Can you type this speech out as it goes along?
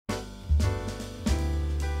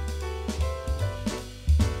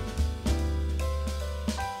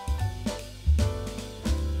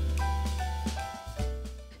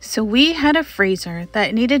So we had a freezer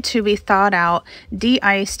that needed to be thawed out,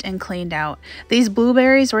 de-iced, and cleaned out. These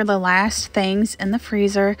blueberries were the last things in the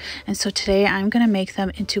freezer, and so today I'm going to make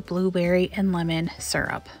them into blueberry and lemon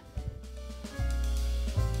syrup.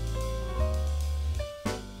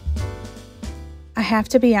 I have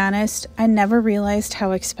to be honest, I never realized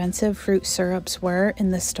how expensive fruit syrups were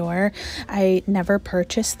in the store. I never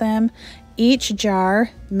purchased them. Each jar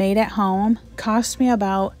made at home cost me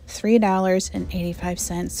about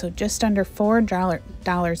 $3.85, so just under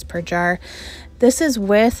 $4 per jar. This is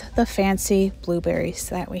with the fancy blueberries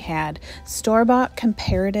that we had. Store-bought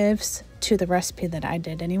comparatives to the recipe that I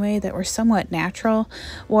did anyway, that were somewhat natural,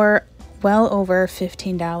 were well over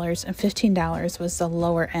 $15, and $15 was the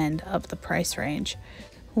lower end of the price range,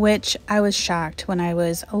 which I was shocked when I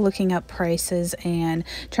was looking up prices and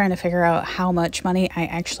trying to figure out how much money I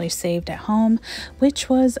actually saved at home, which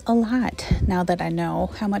was a lot now that I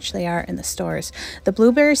know how much they are in the stores. The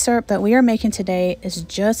blueberry syrup that we are making today is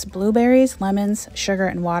just blueberries, lemons, sugar,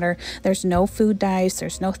 and water. There's no food dyes,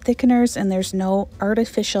 there's no thickeners, and there's no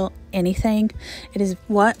artificial anything. It is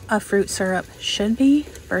what a fruit syrup should be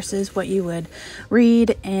versus what you would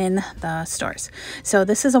read in the stores. So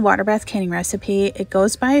this is a water bath canning recipe. It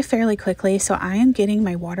goes by fairly quickly, so I am getting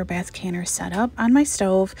my water bath canner set up on my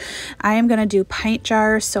stove. I am going to do pint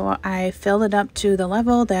jars, so I filled it up to the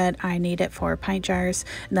level that I need it for pint jars.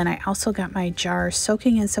 And then I also got my jar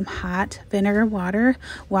soaking in some hot vinegar water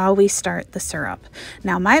while we start the syrup.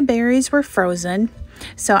 Now my berries were frozen,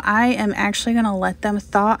 so I am actually going to let them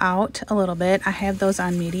thaw out a little bit. I have those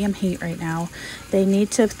on medium heat right now. They need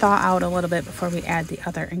to thaw out a little bit before we add the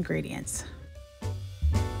other ingredients.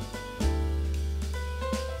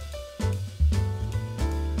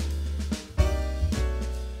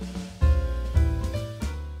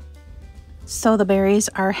 So the berries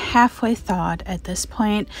are halfway thawed at this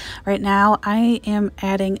point. Right now I am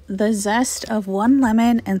adding the zest of 1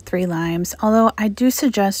 lemon and 3 limes, although I do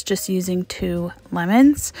suggest just using 2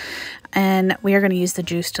 lemons. And we are going to use the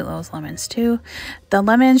juice to those lemons too. The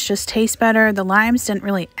lemons just taste better. The limes didn't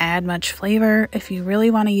really add much flavor. If you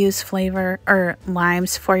really want to use flavor or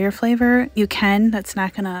limes for your flavor, you can. That's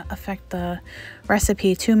not going to affect the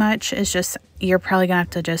recipe too much. It's just you're probably going to have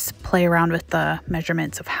to just play around with the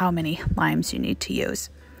measurements of how many limes you need to use.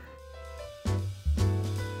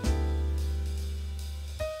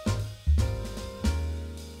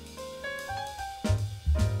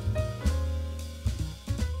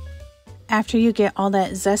 After you get all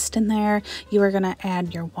that zest in there, you are going to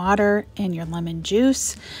add your water and your lemon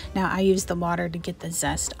juice. Now I used the water to get the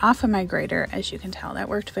zest off of my grater. As you can tell, that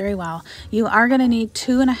worked very well. You are going to need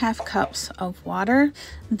 2.5 cups of water.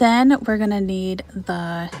 Then we're going to need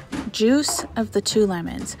the juice of the 2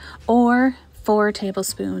 lemons, or 4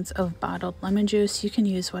 tablespoons of bottled lemon juice. You can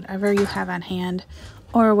use whatever you have on hand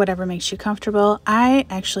or whatever makes you comfortable. I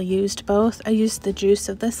actually used both. I used the juice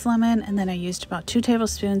of this lemon, and then I used about 2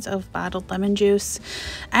 tablespoons of bottled lemon juice.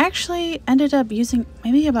 I actually ended up using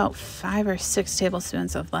maybe about 5 or 6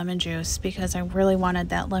 tablespoons of lemon juice because I really wanted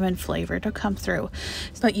that lemon flavor to come through.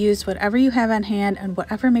 But use whatever you have on hand and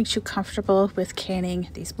whatever makes you comfortable with canning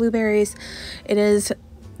these blueberries. It is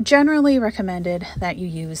generally recommended that you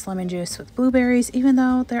use lemon juice with blueberries, even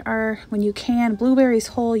though when you can blueberries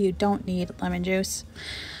whole, you don't need lemon juice.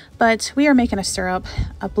 But we are making a syrup,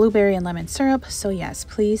 a blueberry and lemon syrup, so yes,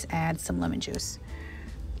 please add some lemon juice.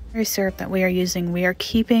 The syrup that we are using, we are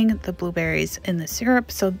keeping the blueberries in the syrup,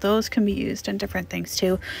 so those can be used in different things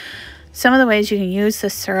too. Some of the ways you can use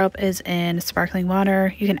this syrup is in sparkling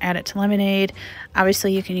water. You can add it to lemonade.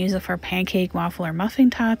 Obviously, you can use it for pancake, waffle, or muffin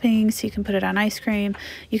toppings. You can put it on ice cream.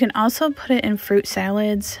 You can also put it in fruit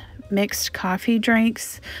salads, mixed coffee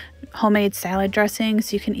drinks, homemade salad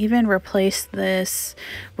dressings. You can even replace this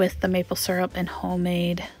with the maple syrup and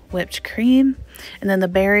homemade whipped cream. And then the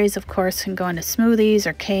berries, of course, can go into smoothies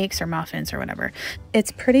or cakes or muffins or whatever.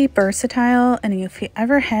 It's pretty versatile, and if you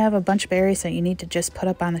ever have a bunch of berries that you need to just put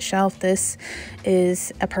up on the shelf, this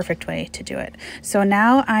is a perfect way to do it. So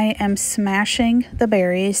now I am smashing the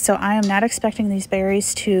berries, so I am not expecting these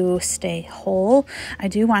berries to stay whole. I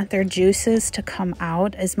do want their juices to come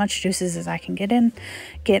out, as much juices as I can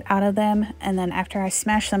get out of them. And then after I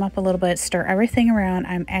smash them up a little bit, stir everything around,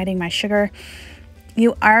 I'm adding my sugar.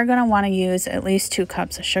 You are going to want to use at least 2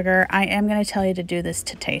 cups of sugar. I am going to tell you to do this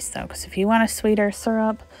to taste though, because if you want a sweeter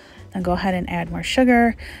syrup, then go ahead and add more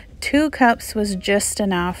sugar. 2 cups was just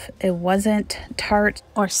enough. It wasn't tart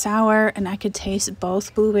or sour, and I could taste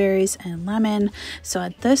both blueberries and lemon. So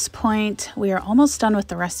at this point, we are almost done with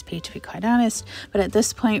the recipe, to be quite honest. But at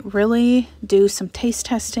this point, really do some taste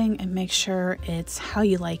testing and make sure it's how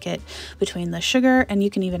you like it between the sugar, and you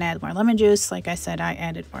can even add more lemon juice. Like I said, I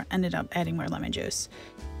ended up adding more lemon juice.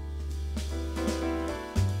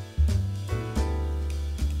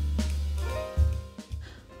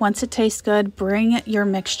 Once it tastes good, bring your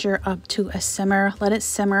mixture up to a simmer. Let it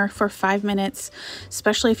simmer for 5 minutes,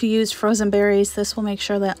 especially if you use frozen berries. This will make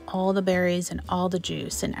sure that all the berries and all the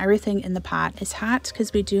juice and everything in the pot is hot,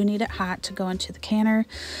 because we do need it hot to go into the canner.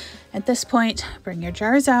 At this point, bring your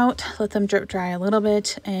jars out, let them drip dry a little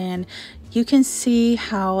bit, and you can see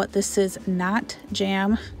how this is not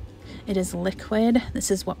jam. It is liquid. This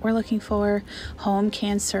is what we're looking for. Home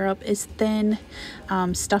canned syrup is thin.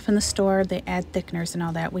 Stuff in the store, they add thickeners and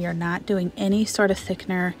all that. We are not doing any sort of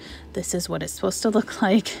thickener. This is what it's supposed to look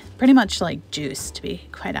like. Pretty much like juice, to be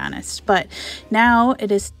quite honest. But now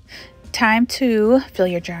it is time to fill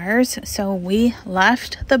your jars. So we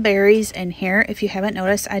left the berries in here. If you haven't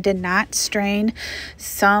noticed, I did not strain.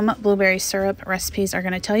 Some blueberry syrup recipes are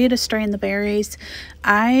going to tell you to strain the berries.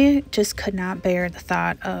 I just could not bear the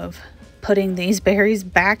thought of putting these berries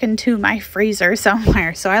back into my freezer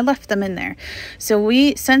somewhere, so I left them in there. So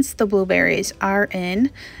since the blueberries are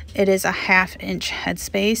in, it is a 1/2 inch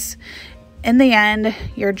headspace. In the end,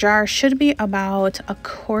 your jar should be about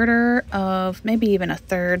 1/4 of, maybe even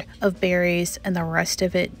 1/3 of berries, and the rest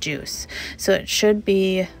of it juice. So it should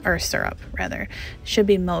be, or syrup rather, should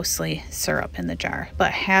be mostly syrup in the jar,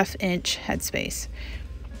 but 1/2 inch headspace.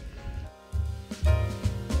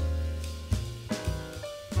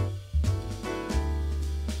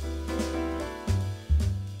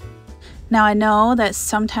 Now I know that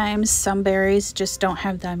sometimes some berries just don't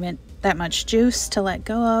have that much juice to let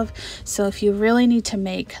go of. So if you really need to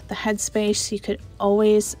make the headspace, you could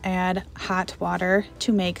always add hot water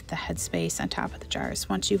to make the headspace on top of the jars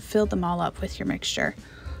once you've filled them all up with your mixture.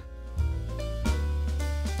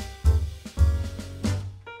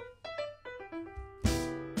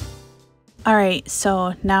 All right,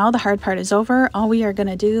 so now the hard part is over. All we are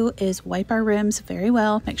gonna do is wipe our rims very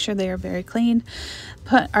well, make sure they are very clean,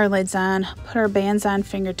 put our lids on, put our bands on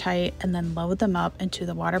finger tight, and then load them up into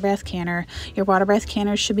the water bath canner. Your water bath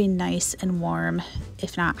canner should be nice and warm,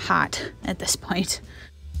 if not hot at this point.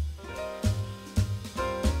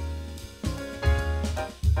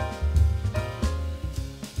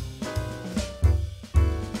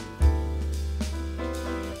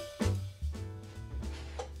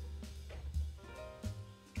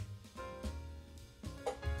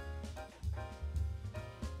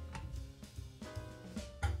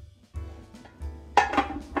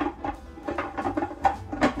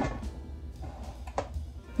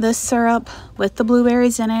 This syrup with the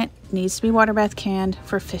blueberries in it needs to be water bath canned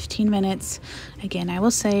for 15 minutes. Again, I will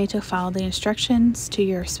say to follow the instructions to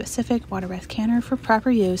your specific water bath canner for proper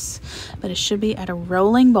use, but it should be at a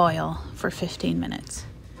rolling boil for 15 minutes.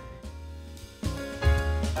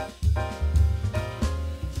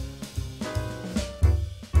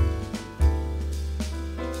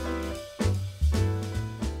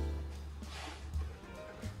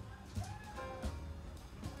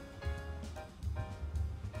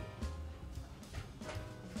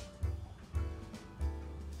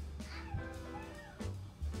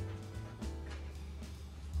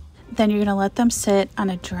 Then you're going to let them sit on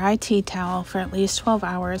a dry tea towel for at least 12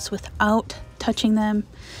 hours without touching them.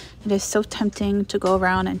 It is so tempting to go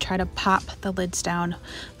around and try to pop the lids down,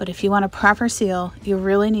 but if you want a proper seal, you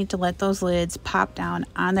really need to let those lids pop down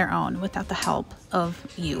on their own without the help of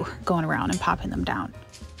you going around and popping them down.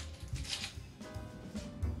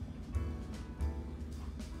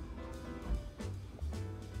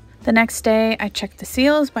 The next day, I checked the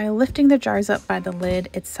seals by lifting the jars up by the lid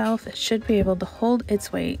itself. It should be able to hold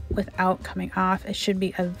its weight without coming off. It should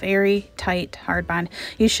be a very tight hard bond.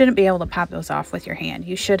 You shouldn't be able to pop those off with your hand.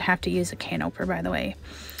 You should have to use a can opener, by the way.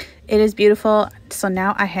 It is beautiful. So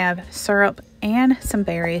now I have syrup and some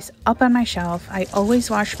berries up on my shelf. I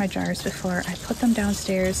always wash my jars before I put them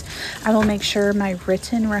downstairs. I will make sure my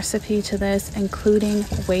written recipe to this, including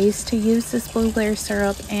ways to use this blueberry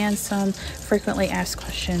syrup and some frequently asked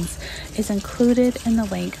questions, is included in the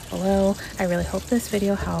link below. I really hope this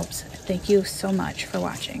video helps. Thank you so much for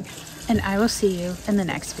watching, and I will see you in the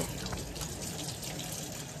next video.